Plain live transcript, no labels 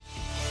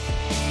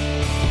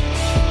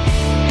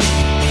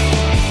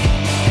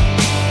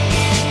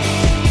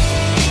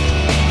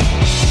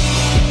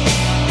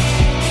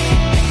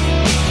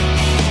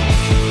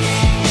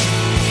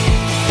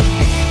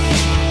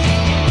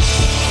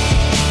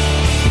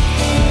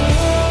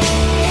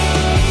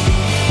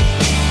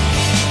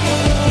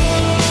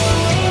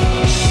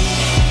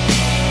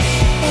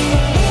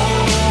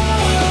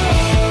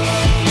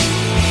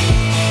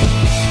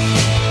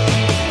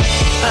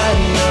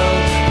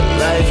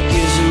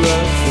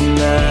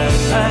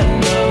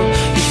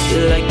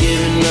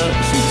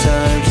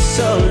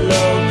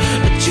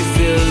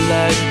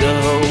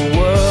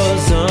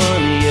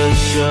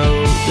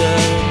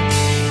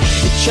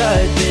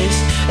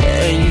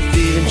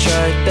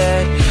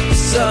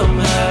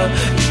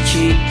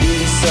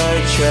getting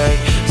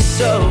sidetracked.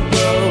 So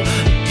bro,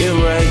 get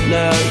right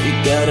now, you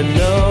gotta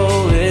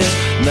know it's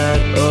not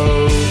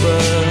over.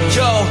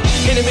 Yo,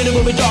 in the minute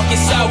when we're dark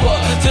and sour,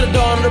 to the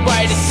dawn of the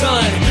brightest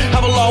sun, I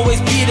will always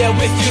be there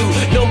with you,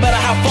 no matter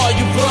how far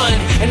you run.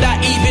 And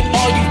not even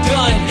all you've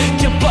done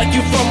can pluck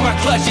you from my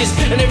clutches.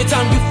 And every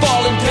time you've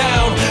fallen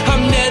down,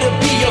 I'm there to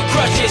be your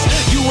crutches.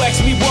 You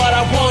asked me what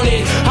I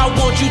wanted, I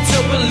want you to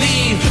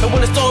believe. And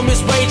when the storm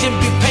is raging,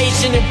 be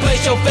patient and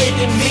place your faith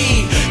in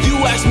me. You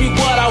asked me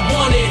what I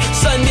wanted,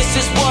 son, this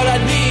is what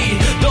I need.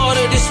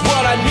 Daughter, this is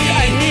what I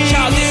need.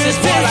 Child, this is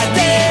what I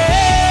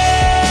need.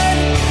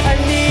 I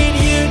need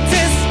you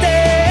to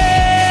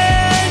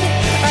stand.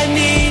 I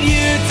need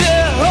you to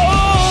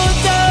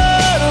hold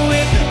on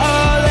with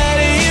all that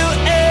you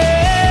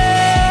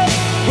am.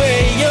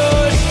 Where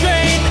your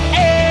strength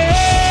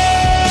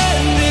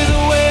ends is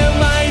where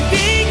mine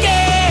began.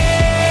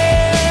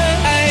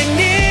 I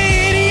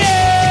need you.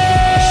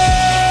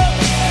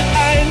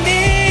 I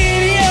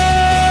need you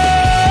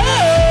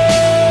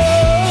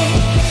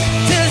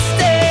to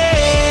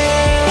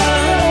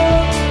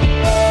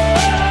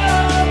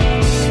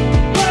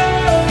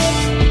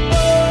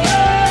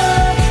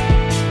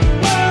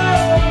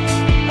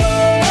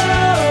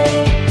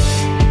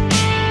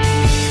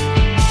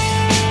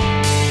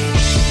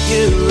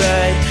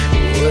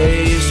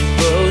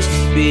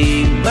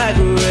be. My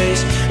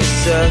grace is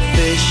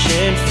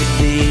sufficient for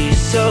thee.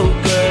 So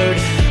gird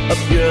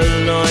up your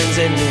loins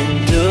and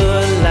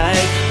endure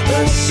like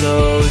a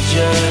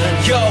soldier.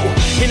 Yo,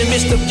 in the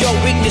midst of your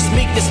weakness,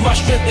 meekness, my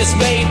strength is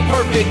made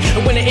perfect.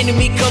 And when the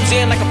enemy comes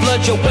in like a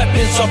flood, your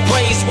weapons are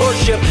praise,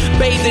 worship,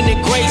 bathing in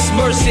grace,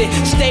 mercy,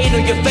 staying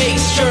on your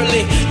face,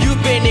 surely.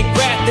 You've been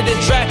engrafted and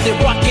drafted,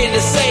 rocking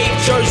the same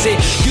jersey.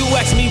 You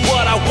asked me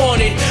what I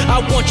wanted, I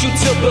want you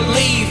to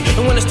believe.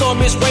 And when the storm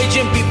is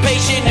raging, be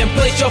patient and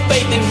place your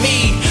faith in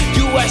me.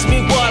 You asked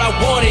me what I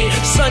wanted,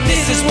 son,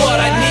 this is what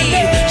I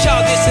need.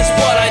 Child, this is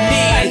what I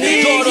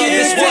need. Daughter,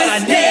 this is what I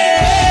need.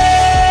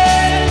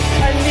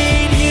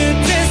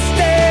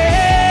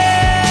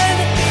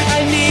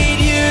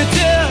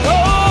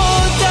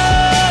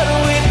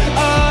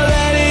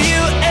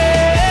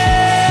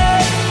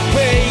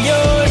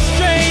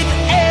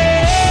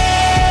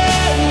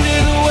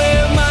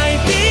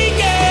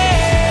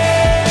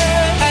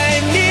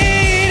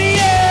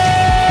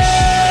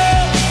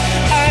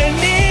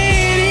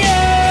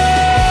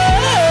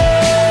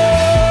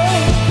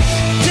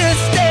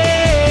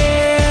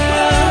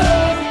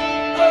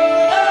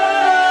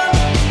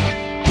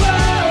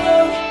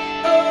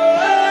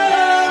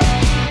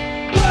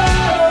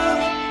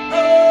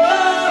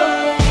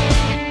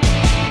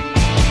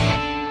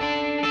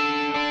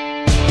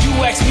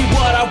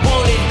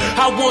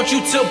 You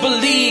to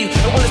believe,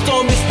 and when the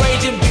storm is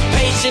raging, be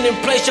patient and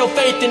place your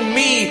faith in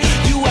me.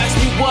 You asked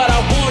me what I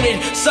wanted,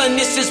 son,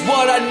 this is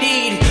what I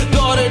need.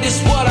 Daughter, this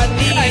is what I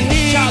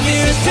need. Child,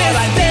 this is what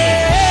I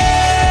need.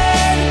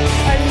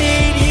 I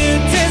need you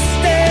to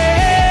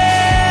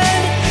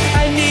stand.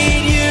 I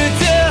need you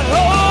to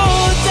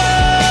hold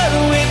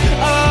on with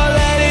all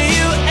that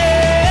you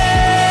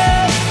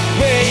am.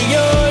 Where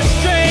your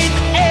strength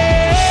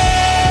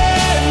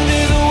ends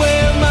is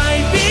where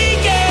mine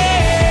began.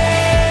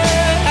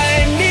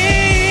 I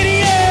need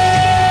you.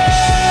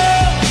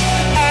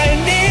 I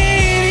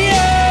need you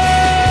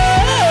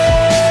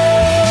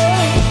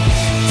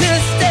to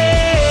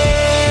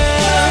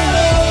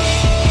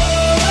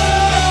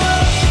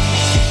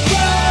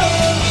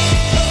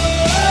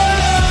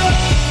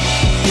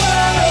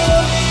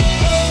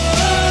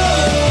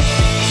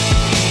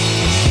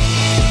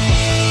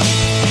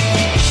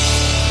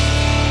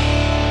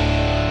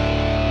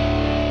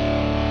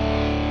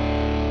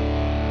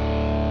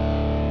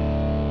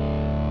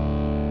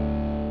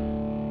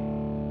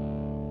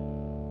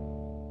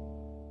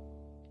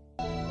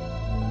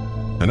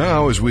And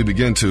now, as we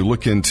begin to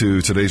look into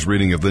today's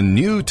reading of the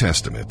New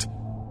Testament,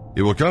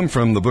 it will come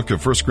from the book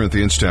of 1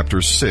 Corinthians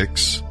chapter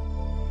 6,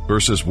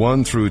 verses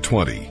 1 through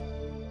 20.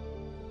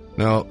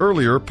 Now,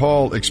 earlier,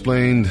 Paul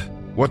explained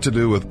what to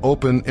do with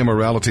open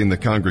immorality in the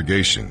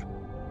congregation.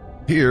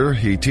 Here,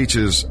 he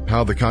teaches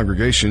how the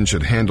congregation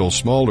should handle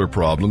smaller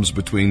problems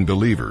between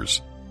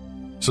believers.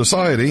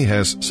 Society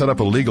has set up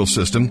a legal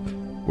system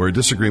where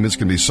disagreements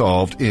can be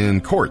solved in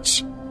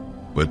courts,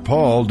 but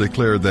Paul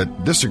declared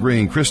that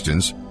disagreeing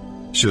Christians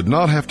should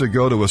not have to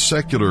go to a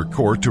secular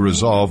court to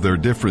resolve their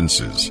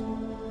differences.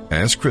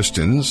 As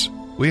Christians,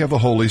 we have the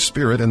Holy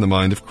Spirit and the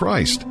mind of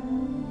Christ.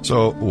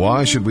 So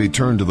why should we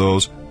turn to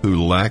those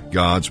who lack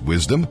God's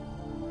wisdom?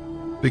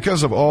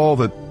 Because of all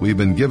that we've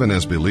been given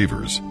as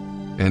believers,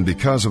 and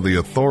because of the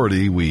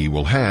authority we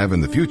will have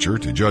in the future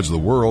to judge the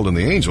world and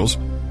the angels,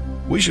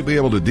 we should be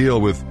able to deal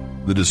with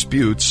the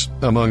disputes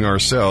among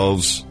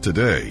ourselves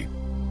today.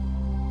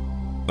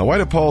 Now, why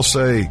did Paul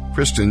say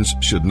Christians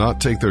should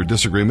not take their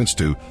disagreements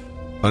to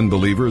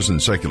unbelievers in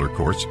secular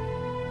courts?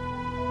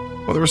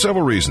 Well, there are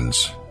several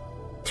reasons.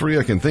 3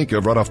 I can think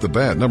of right off the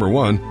bat. Number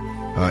 1,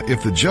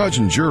 if the judge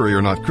and jury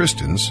are not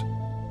Christians,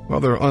 well,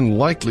 they're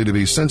unlikely to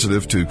be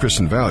sensitive to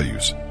Christian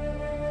values.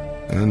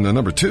 And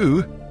number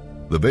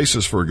 2, The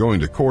basis for going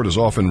to court is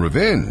often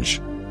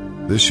revenge.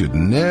 This should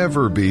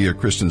never be a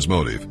Christian's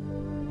motive.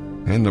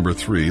 And number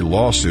 3,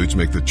 lawsuits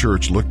make the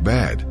church look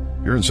bad,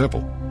 pure and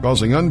simple,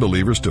 causing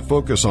unbelievers to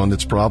focus on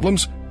its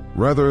problems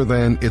rather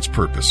than its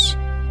purpose.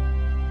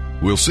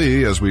 We'll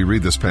see as we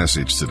read this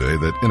passage today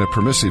that in a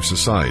permissive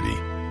society,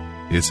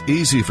 it's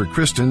easy for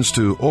Christians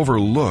to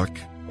overlook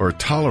or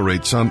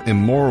tolerate some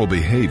immoral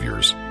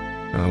behaviors,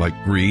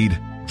 like greed,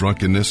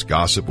 drunkenness,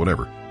 gossip,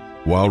 whatever,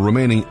 while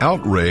remaining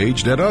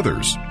outraged at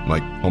others,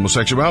 like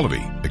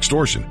homosexuality,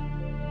 extortion.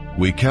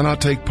 We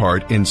cannot take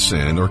part in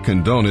sin or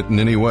condone it in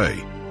any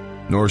way,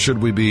 nor should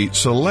we be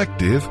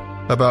selective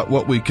about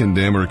what we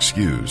condemn or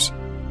excuse.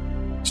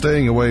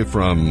 Staying away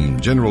from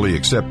generally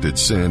accepted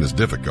sin is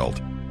difficult,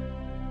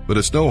 but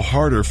it's no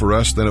harder for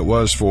us than it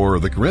was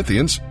for the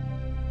Corinthians.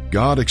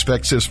 God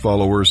expects His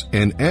followers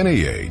in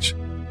any age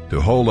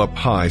to hold up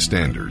high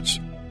standards.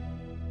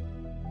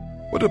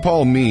 What did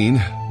Paul mean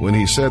when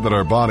he said that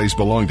our bodies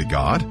belong to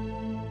God?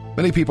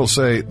 Many people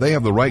say they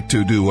have the right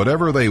to do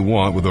whatever they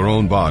want with their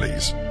own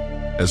bodies,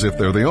 as if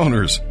they're the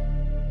owners.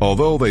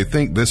 Although they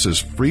think this is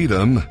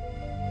freedom,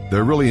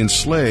 they're really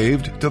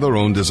enslaved to their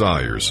own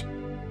desires.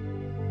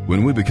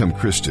 When we become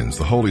Christians,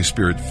 the Holy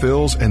Spirit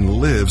fills and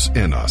lives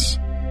in us.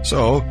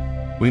 So,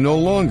 we no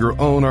longer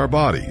own our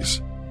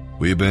bodies.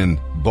 We've been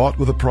bought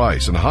with a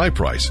price, and a high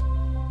price.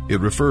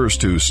 It refers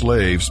to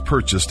slaves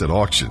purchased at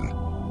auction.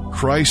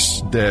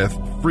 Christ's death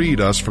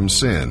freed us from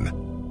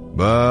sin,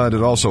 but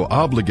it also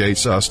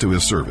obligates us to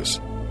His service.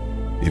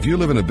 If you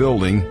live in a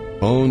building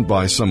owned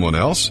by someone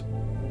else,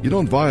 you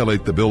don't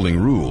violate the building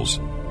rules.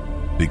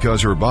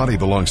 Because your body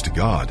belongs to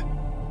God,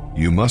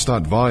 you must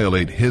not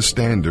violate His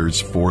standards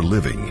for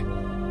living.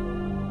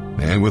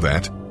 And with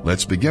that,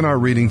 let's begin our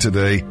reading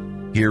today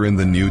here in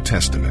the New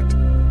Testament.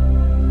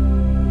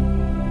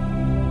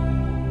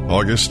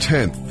 August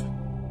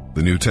 10th,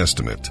 the New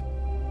Testament.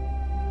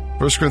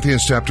 1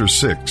 Corinthians chapter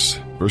 6,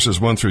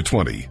 verses 1 through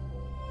 20.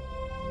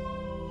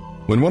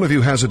 When one of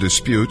you has a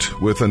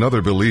dispute with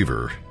another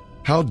believer,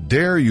 how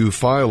dare you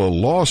file a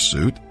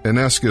lawsuit and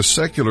ask a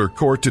secular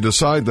court to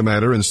decide the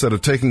matter instead of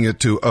taking it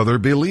to other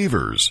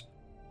believers?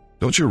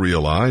 Don't you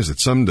realize that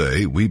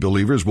someday we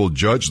believers will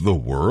judge the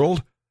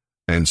world?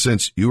 And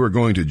since you are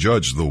going to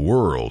judge the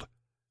world,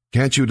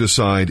 can't you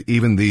decide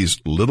even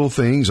these little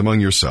things among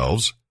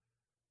yourselves?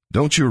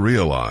 Don't you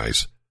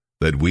realize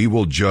that we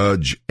will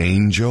judge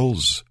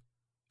angels?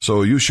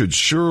 So you should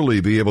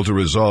surely be able to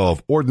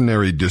resolve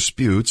ordinary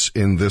disputes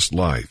in this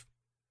life.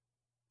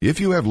 If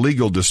you have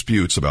legal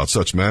disputes about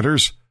such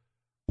matters,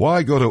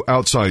 why go to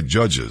outside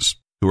judges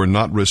who are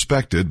not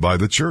respected by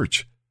the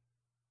church?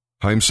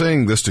 I'm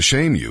saying this to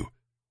shame you.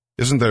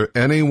 Isn't there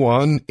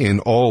anyone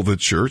in all the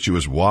church who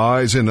is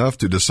wise enough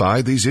to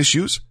decide these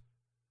issues?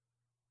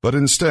 But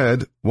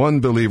instead,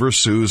 one believer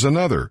sues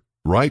another,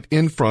 right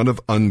in front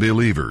of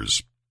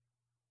unbelievers.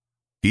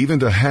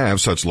 Even to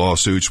have such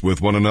lawsuits with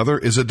one another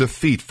is a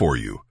defeat for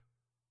you.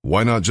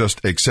 Why not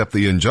just accept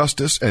the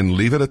injustice and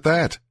leave it at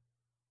that?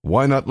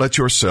 Why not let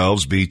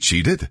yourselves be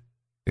cheated?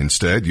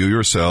 Instead, you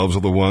yourselves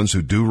are the ones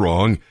who do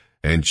wrong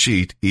and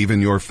cheat even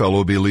your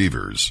fellow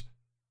believers.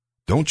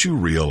 Don't you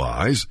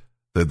realize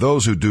that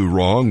those who do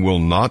wrong will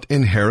not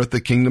inherit the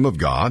kingdom of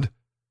God?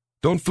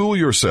 Don't fool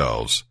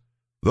yourselves.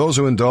 Those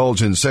who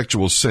indulge in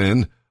sexual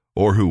sin,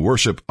 or who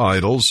worship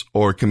idols,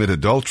 or commit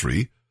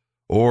adultery,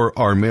 or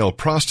are male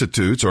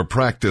prostitutes, or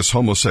practice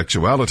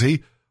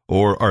homosexuality,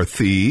 or are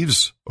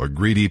thieves, or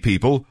greedy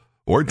people,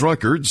 or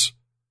drunkards,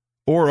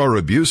 or are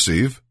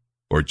abusive,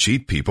 or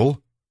cheat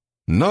people,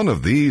 none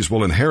of these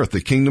will inherit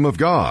the kingdom of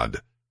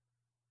God.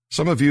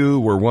 Some of you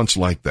were once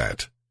like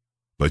that,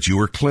 but you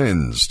were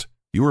cleansed,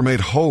 you were made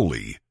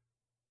holy.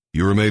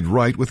 You were made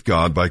right with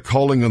God by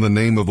calling on the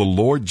name of the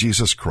Lord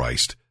Jesus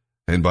Christ,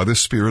 and by the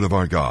Spirit of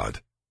our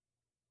God.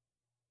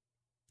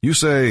 You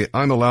say,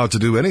 I'm allowed to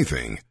do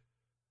anything,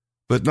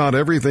 but not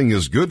everything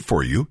is good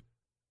for you,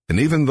 and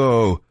even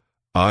though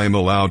I'm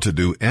allowed to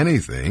do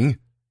anything,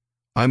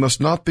 I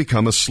must not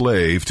become a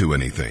slave to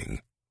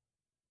anything.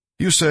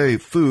 You say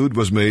food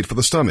was made for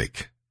the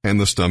stomach, and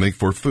the stomach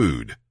for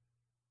food.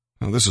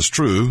 Now, this is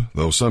true,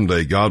 though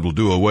someday God will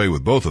do away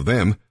with both of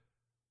them,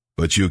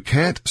 but you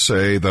can't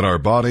say that our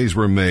bodies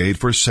were made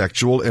for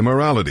sexual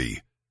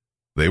immorality.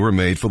 They were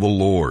made for the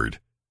Lord,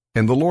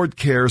 and the Lord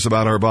cares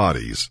about our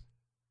bodies,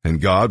 and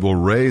God will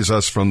raise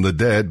us from the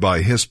dead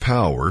by His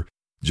power,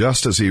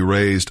 just as He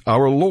raised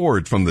our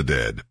Lord from the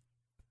dead.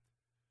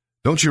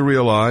 Don't you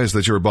realize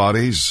that your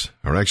bodies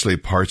are actually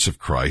parts of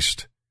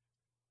Christ?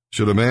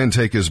 Should a man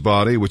take his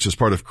body, which is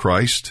part of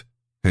Christ,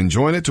 and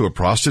join it to a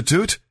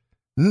prostitute?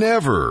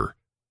 Never!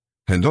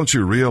 And don't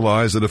you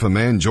realize that if a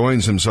man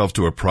joins himself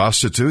to a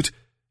prostitute,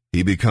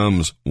 he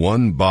becomes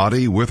one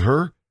body with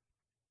her?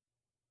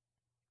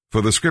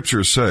 For the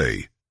Scriptures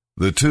say,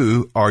 the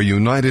two are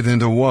united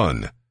into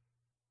one.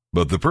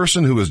 But the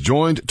person who is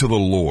joined to the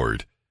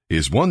Lord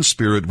is one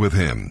spirit with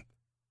Him.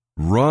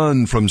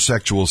 Run from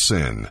sexual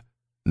sin.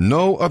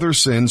 No other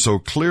sin so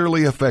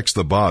clearly affects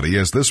the body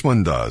as this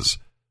one does,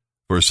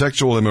 for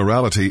sexual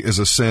immorality is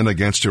a sin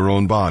against your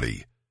own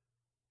body.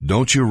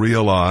 Don't you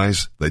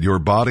realize that your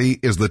body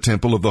is the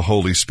temple of the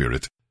Holy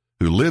Spirit,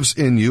 who lives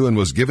in you and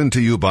was given to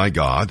you by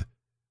God?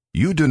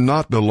 You do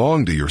not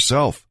belong to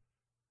yourself,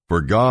 for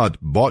God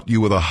bought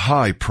you with a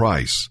high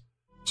price,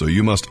 so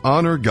you must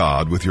honor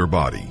God with your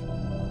body.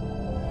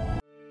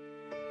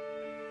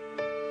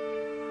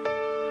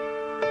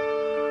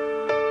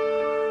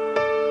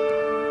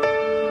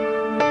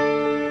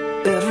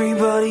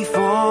 Everybody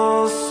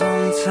falls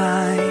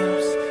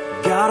sometimes.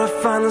 Gotta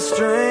find the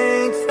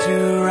strength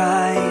to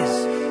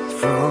rise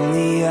from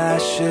the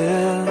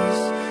ashes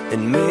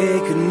and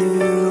make a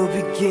new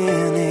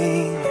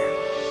beginning.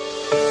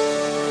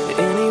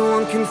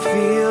 Anyone can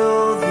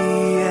feel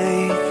the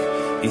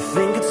ache. You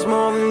think it's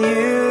more than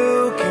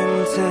you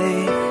can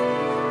take,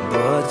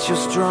 but you're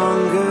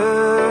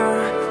stronger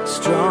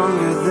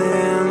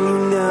than you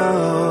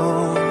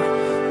know.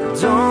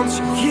 Don't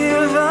you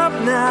give up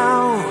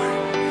now.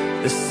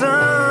 The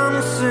sun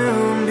will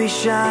soon be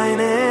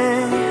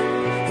shining.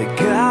 You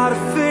gotta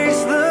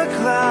face the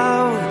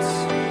clouds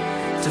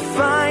to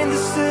find the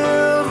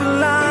silver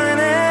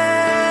lining.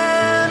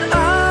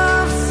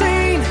 I've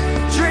seen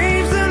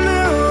dreams that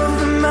move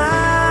the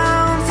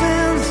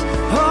mountains,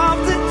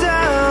 hope that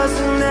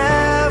doesn't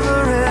ever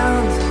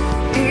end,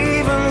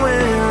 even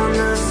when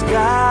the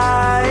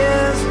sky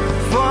is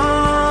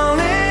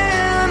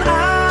falling.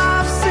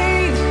 I've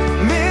seen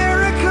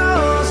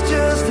miracles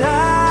just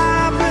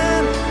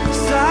happen,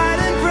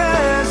 silent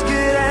prayers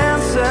get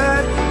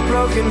answered,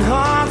 broken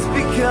hearts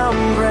become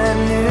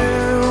brand new.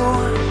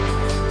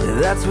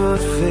 That's what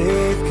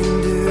faith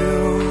can do.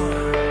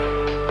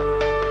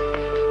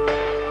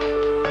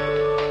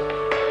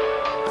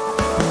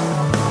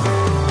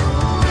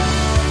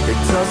 It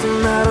doesn't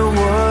matter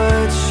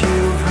what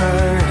you've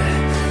heard.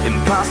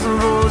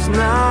 Impossible is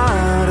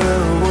not a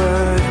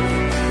word.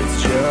 It's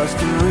just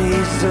a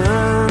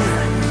reason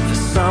for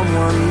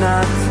someone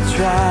not to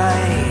try.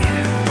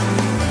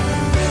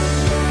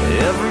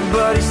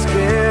 Everybody's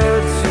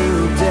scared to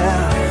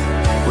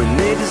death when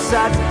they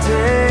decide to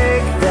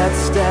take that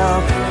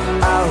step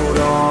out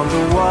on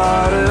the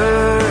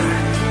water,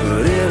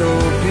 but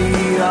it'll be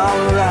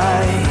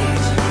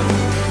alright.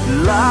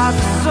 Life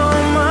is so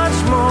much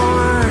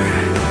more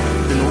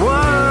than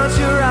what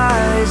your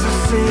eyes are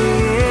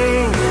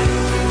seeing.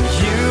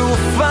 You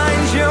will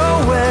find your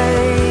way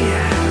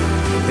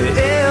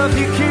if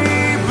you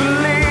keep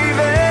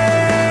believing.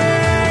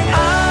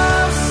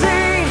 I've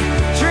seen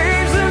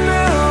dreams that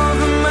move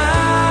the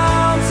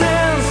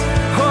mountains,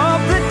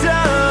 hope that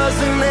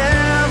doesn't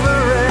ever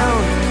end,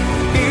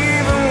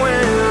 even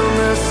when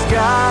the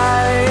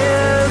sky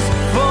is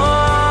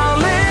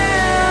falling.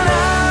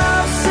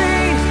 I've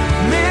seen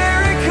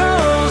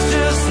miracles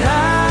just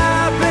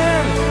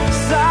happen,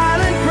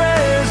 silent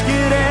prayers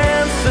get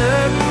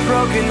answered,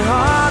 broken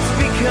hearts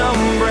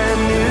become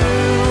brand new.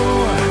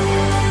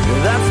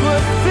 That's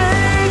what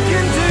faith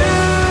can do.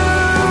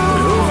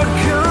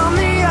 Overcome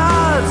the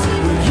odds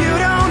when you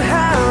don't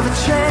have a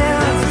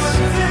chance. That's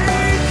what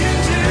faith can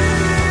do.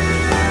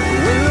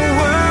 When the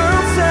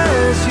world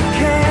says you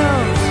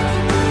can't,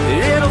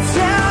 it'll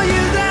tell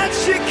you that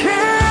you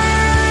can.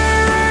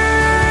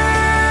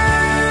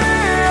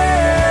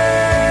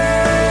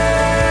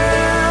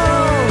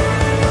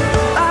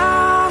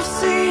 I've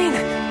seen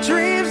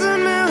dreams that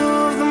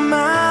move the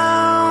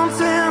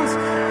mountains,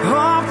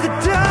 hope that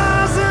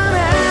doesn't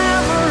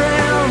ever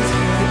end,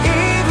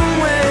 even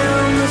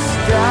when the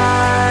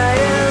sky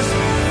is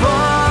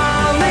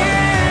falling.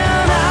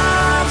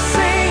 I've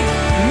seen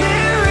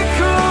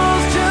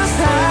miracles just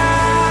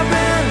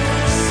happen,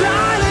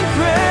 silent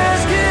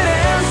prayers get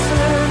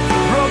answered,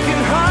 broken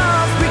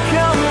hearts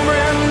become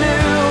brand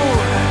new.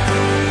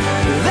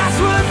 That's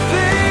what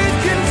faith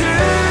can do.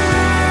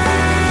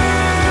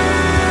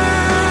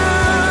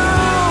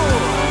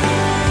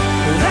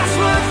 That's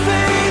what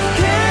faith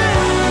can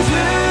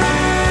do.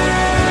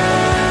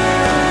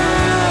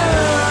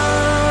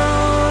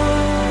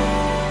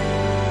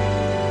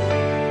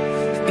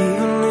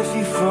 Even if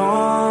you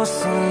fall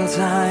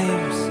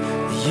sometimes,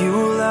 you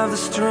will have the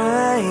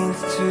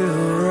strength to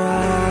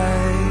rise.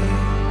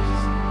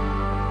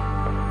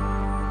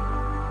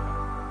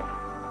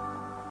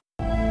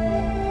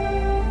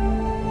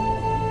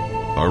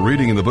 Our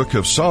reading in the book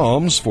of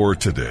Psalms for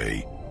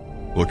today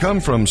will come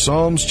from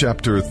Psalms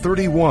chapter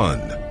 31,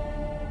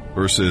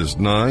 verses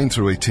 9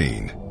 through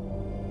 18,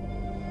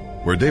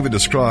 where David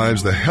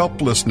describes the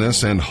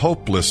helplessness and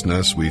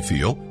hopelessness we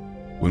feel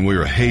when we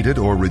are hated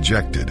or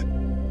rejected.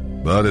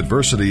 But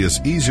adversity is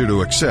easier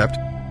to accept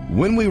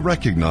when we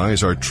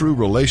recognize our true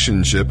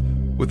relationship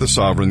with the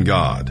sovereign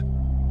God.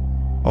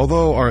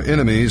 Although our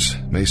enemies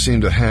may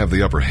seem to have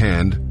the upper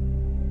hand,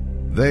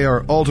 they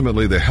are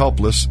ultimately the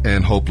helpless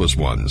and hopeless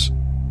ones.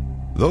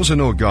 Those who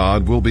know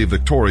God will be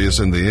victorious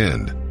in the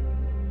end.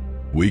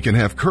 We can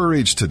have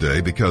courage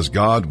today because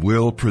God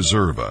will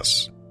preserve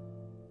us.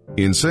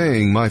 In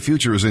saying, "My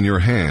future is in your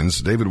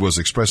hands," David was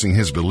expressing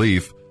his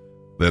belief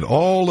that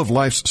all of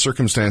life's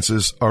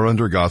circumstances are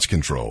under God's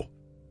control.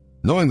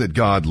 Knowing that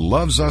God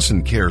loves us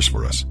and cares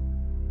for us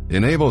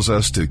enables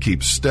us to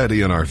keep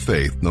steady in our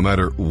faith no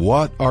matter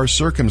what our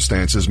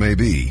circumstances may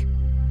be.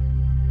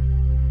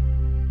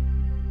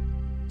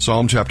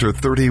 Psalm chapter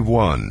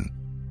 31,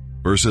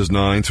 verses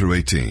 9 through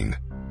 18.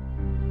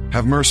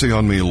 Have mercy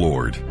on me,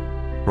 Lord,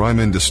 for I'm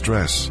in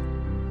distress.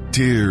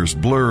 Tears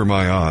blur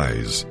my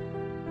eyes.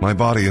 My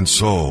body and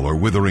soul are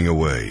withering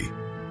away.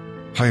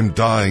 I am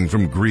dying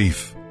from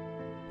grief.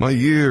 My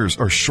years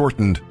are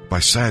shortened by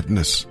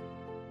sadness.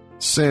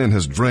 Sin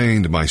has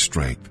drained my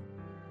strength.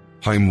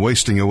 I am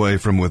wasting away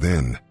from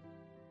within.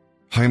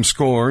 I am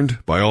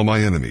scorned by all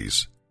my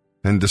enemies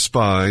and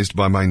despised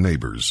by my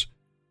neighbors.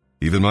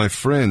 Even my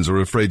friends are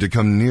afraid to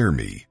come near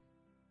me.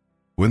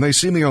 When they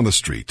see me on the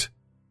street,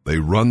 they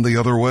run the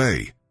other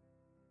way.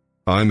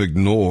 I'm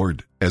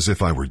ignored as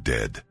if I were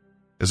dead,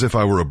 as if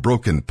I were a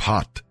broken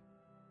pot.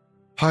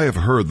 I have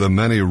heard the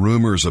many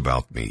rumors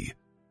about me,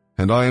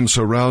 and I am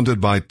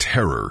surrounded by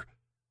terror.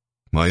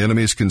 My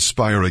enemies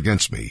conspire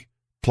against me,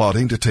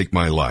 plotting to take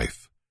my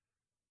life.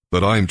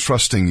 But I am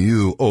trusting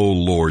you, O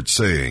Lord,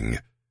 saying,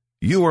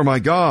 You are my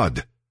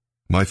God.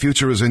 My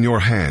future is in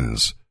your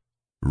hands.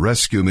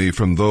 Rescue me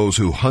from those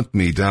who hunt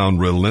me down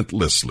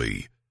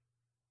relentlessly.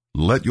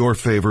 Let your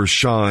favor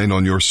shine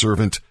on your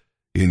servant.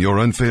 In your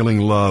unfailing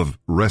love,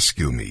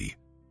 rescue me.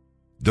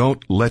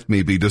 Don't let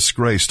me be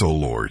disgraced, O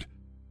Lord,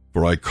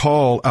 for I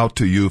call out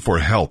to you for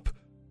help.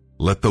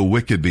 Let the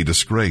wicked be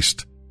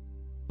disgraced.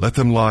 Let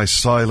them lie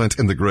silent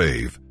in the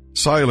grave.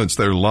 Silence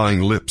their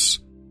lying lips,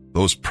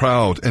 those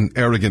proud and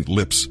arrogant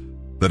lips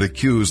that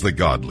accuse the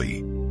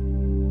godly.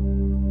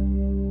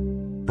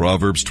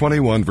 Proverbs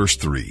 21, verse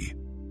 3.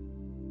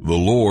 The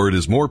Lord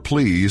is more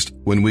pleased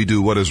when we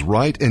do what is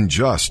right and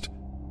just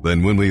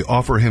than when we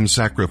offer him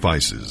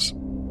sacrifices.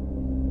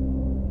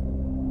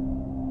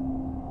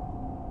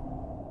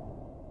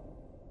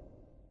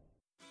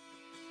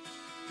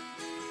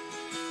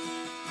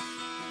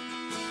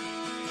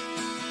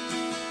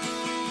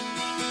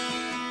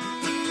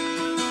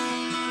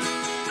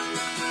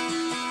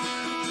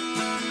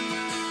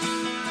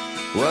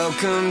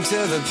 Welcome to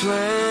the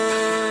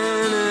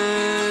planet.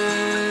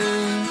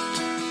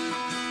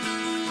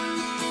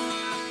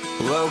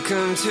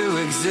 Welcome to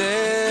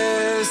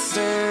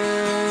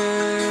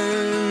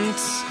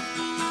existence.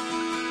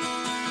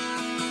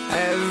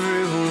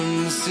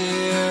 Everyone's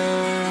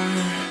here.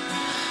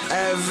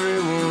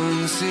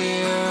 Everyone's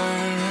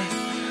here.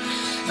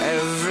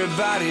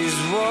 Everybody's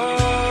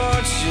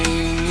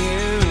watching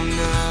you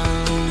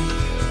now.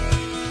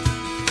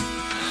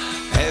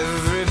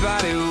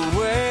 Everybody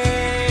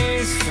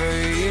waits for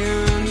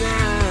you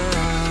now.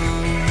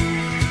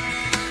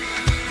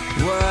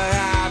 What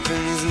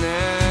happens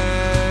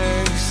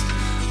next?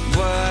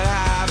 What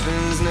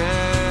happens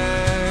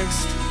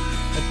next?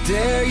 I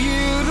dare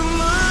you to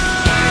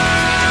move.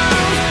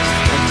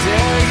 I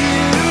dare you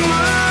to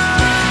move.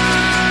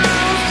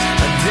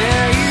 I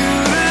dare you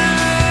to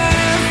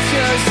lift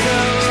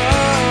yourself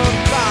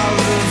up off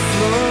the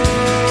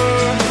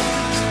floor.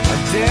 I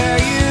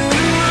dare you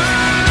to move.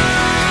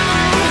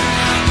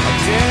 I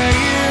dare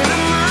you to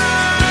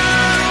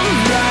move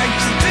like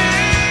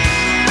today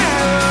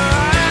never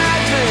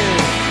happened.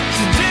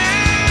 Today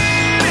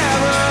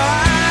never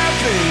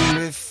happened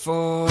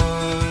before.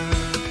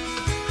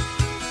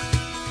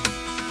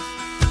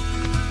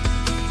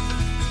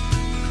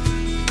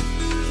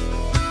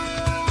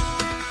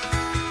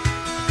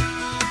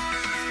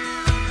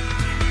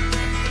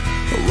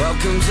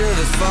 Welcome to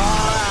the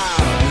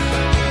fallout.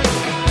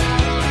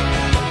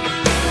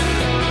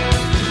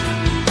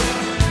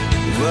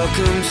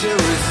 Welcome to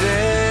resistance.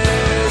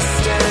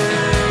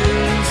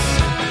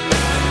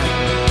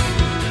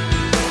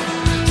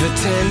 The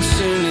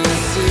tension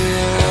is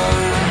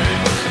here.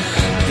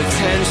 The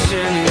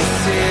tension is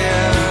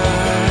here.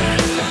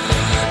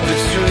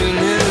 Between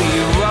who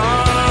you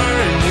are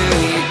and who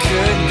you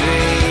could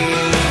be.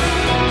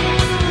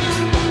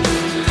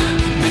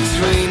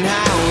 Between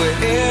how it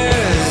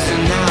is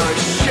and how it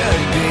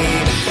should be.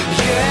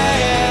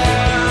 Yeah,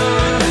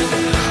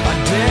 I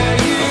dare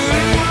you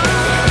to move.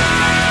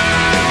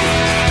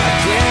 I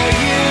dare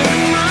you to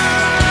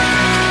move.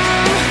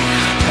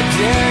 I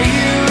dare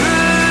you to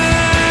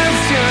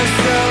lift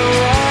yourself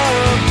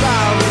up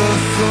out of the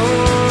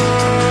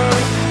floor.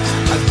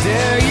 I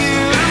dare you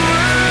to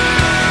move.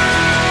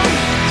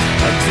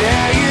 I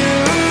dare you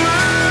to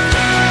move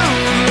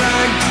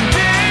like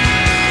today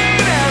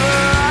never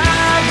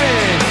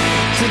happened.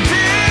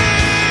 Today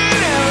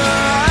never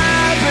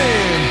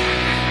happened.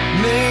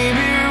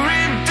 Maybe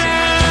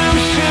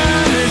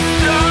redemption is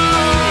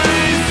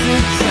always the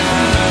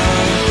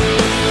time.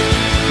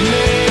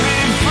 Maybe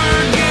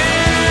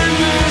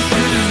forgiveness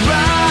is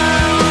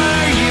right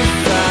where you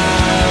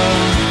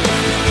found.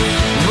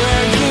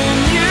 Where can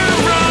you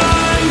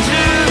run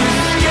to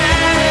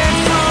escape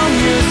from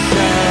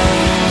yourself?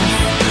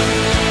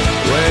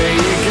 Where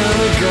you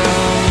gonna go?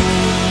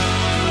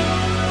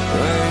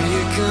 Where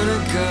you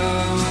gonna go?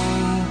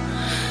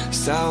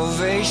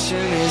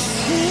 Salvation is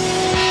here.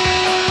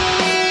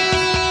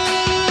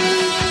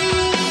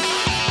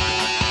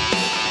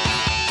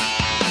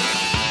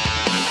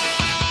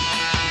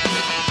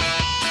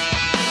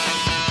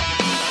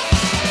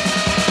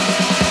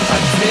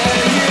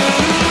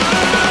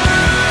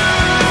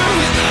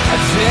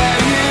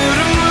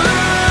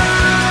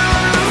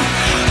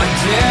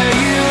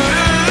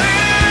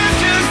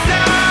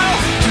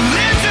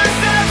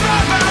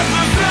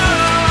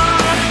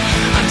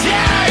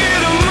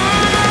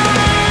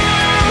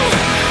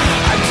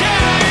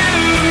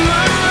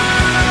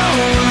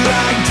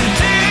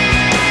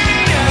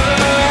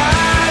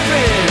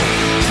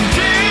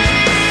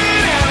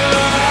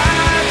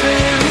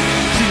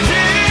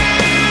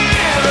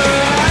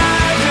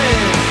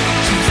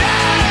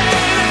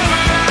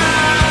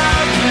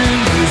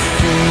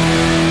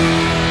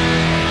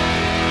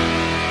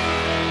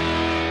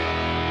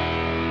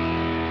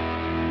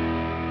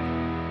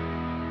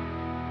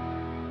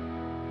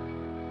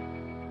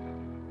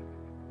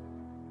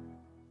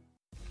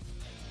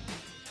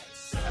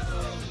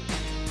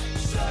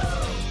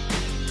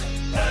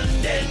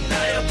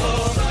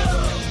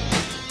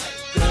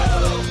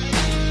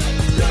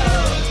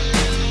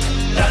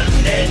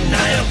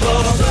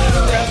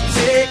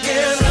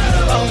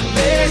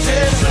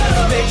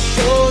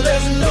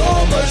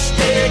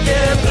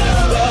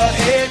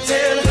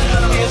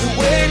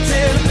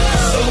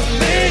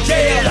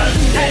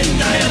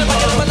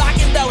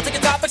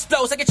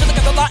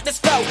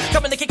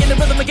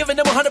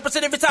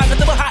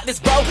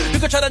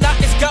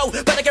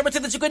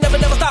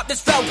 can never stop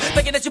this flow.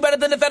 Thinking that you better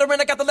than a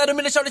veteran, I got the letter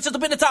in the show, this just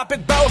been the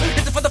topic, bro.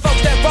 This is for the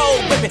folks that roll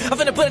with me. I'm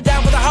finna put it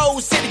down for the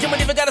whole city. You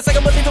ain't even got a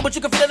second believe it, but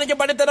you can feel it in your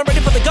body that I'm ready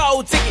for the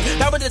gold ticket.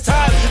 Now is the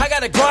time, I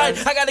gotta grind,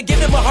 I gotta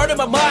give it my heart and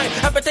my mind.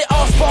 I bet they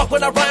all spark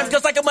when I rhyme,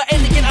 cause like I'm an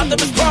alien, I'm the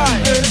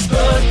prime. It's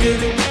blood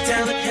giving me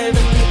talent,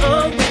 heavenly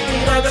unwritten.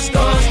 I got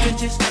scars,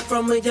 stitches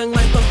from a young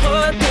life of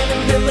hard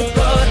living. Been with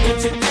God,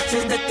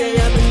 intentions that they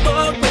have been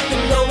bought with.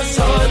 And know it's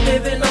hard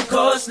living, I'm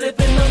caught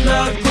slipping, I'm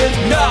not quick.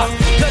 Nah,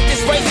 cause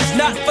this race is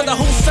not for the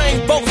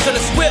Hussein Bolts or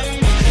the Swift.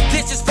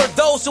 This is for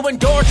those who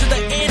endure to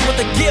the end with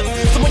a gift.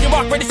 So when you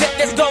rock ready, set,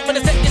 let's go. When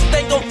I set this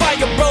thing on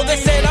fire, bro. They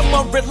said I'm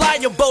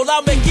unreliable,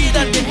 I'll make it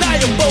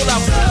undeniable.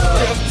 I'm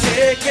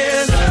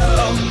breathtaking,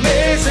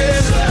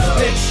 amazing.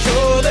 Make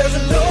sure there's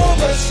no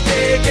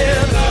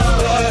mistaking.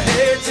 The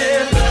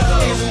hating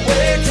is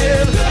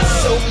waiting,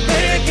 so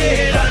make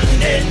it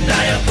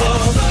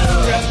undeniable.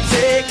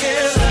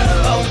 Breathtaking,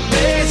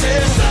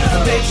 amazing.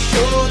 Make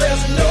sure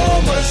there's no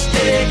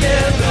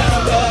mistaking.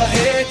 The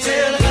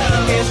hating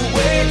is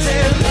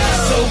waiting,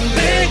 so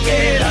make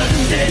it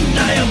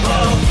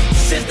undeniable.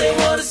 Since they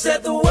wanna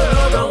set the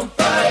world on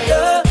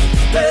fire,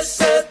 let's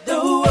set the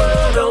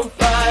world on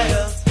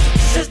fire.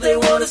 Since they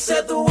wanna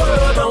set the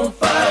world on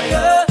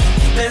fire,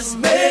 let's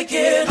make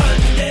it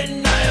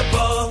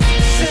undeniable.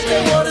 Since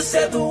they wanna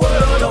set the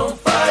world on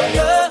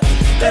fire,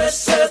 let's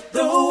set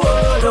the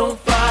world on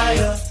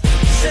fire.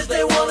 Since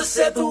they wanna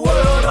set the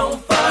world on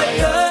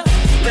fire,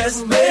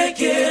 let's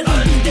make it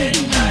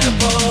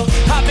undeniable.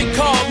 I've been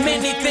called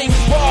many things,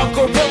 raw,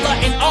 gorilla,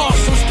 and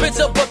awesome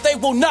spitzer, but they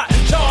will not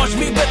charge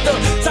me with the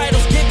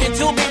titles given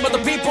to me by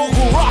the people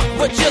who rock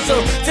with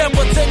chisel.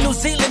 Templeton, New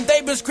Zealand,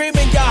 they've been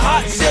screaming, your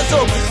hot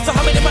sizzle. So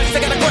how many mics I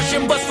gotta crush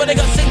and bust for they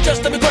guts and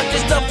just let me crush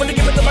this stuff. When they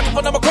give it the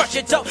microphone, I'ma crush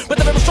it up. With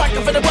the river strike,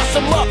 I'm finna bust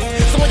them up.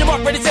 So when you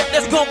rock ready, set,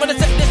 let's go. When I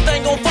set this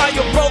thing on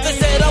fire, bro, they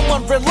said I'm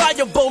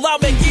unreliable, I'll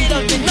make it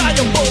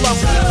undeniable. I'm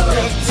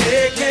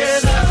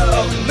breathtaking,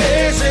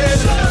 amazing.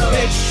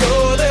 Make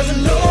sure there's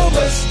no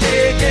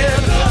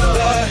mistaking.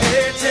 The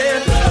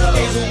hating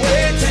is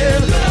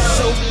waiting,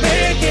 so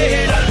make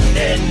it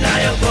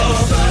undeniable.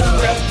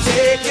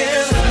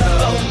 Breathtaking,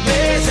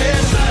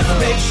 amazing.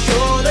 Make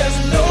sure there's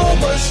no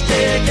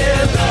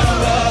mistaking.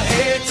 The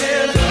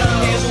hating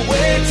is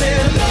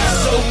waiting,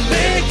 so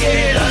make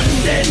it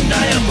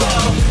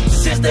undeniable.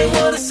 Since they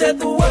wanna set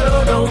the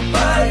world on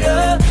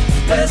fire,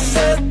 let's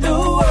set the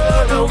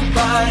world on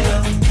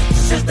fire.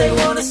 Since they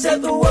wanna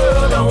set the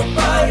world on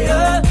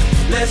fire,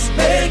 let's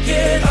make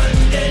it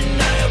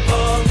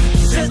undeniable.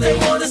 Since they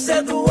wanna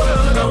set the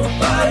world on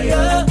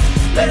fire,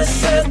 let's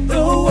set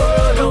the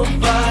world on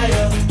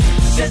fire.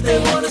 Since they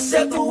wanna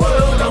set the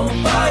world on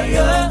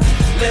fire,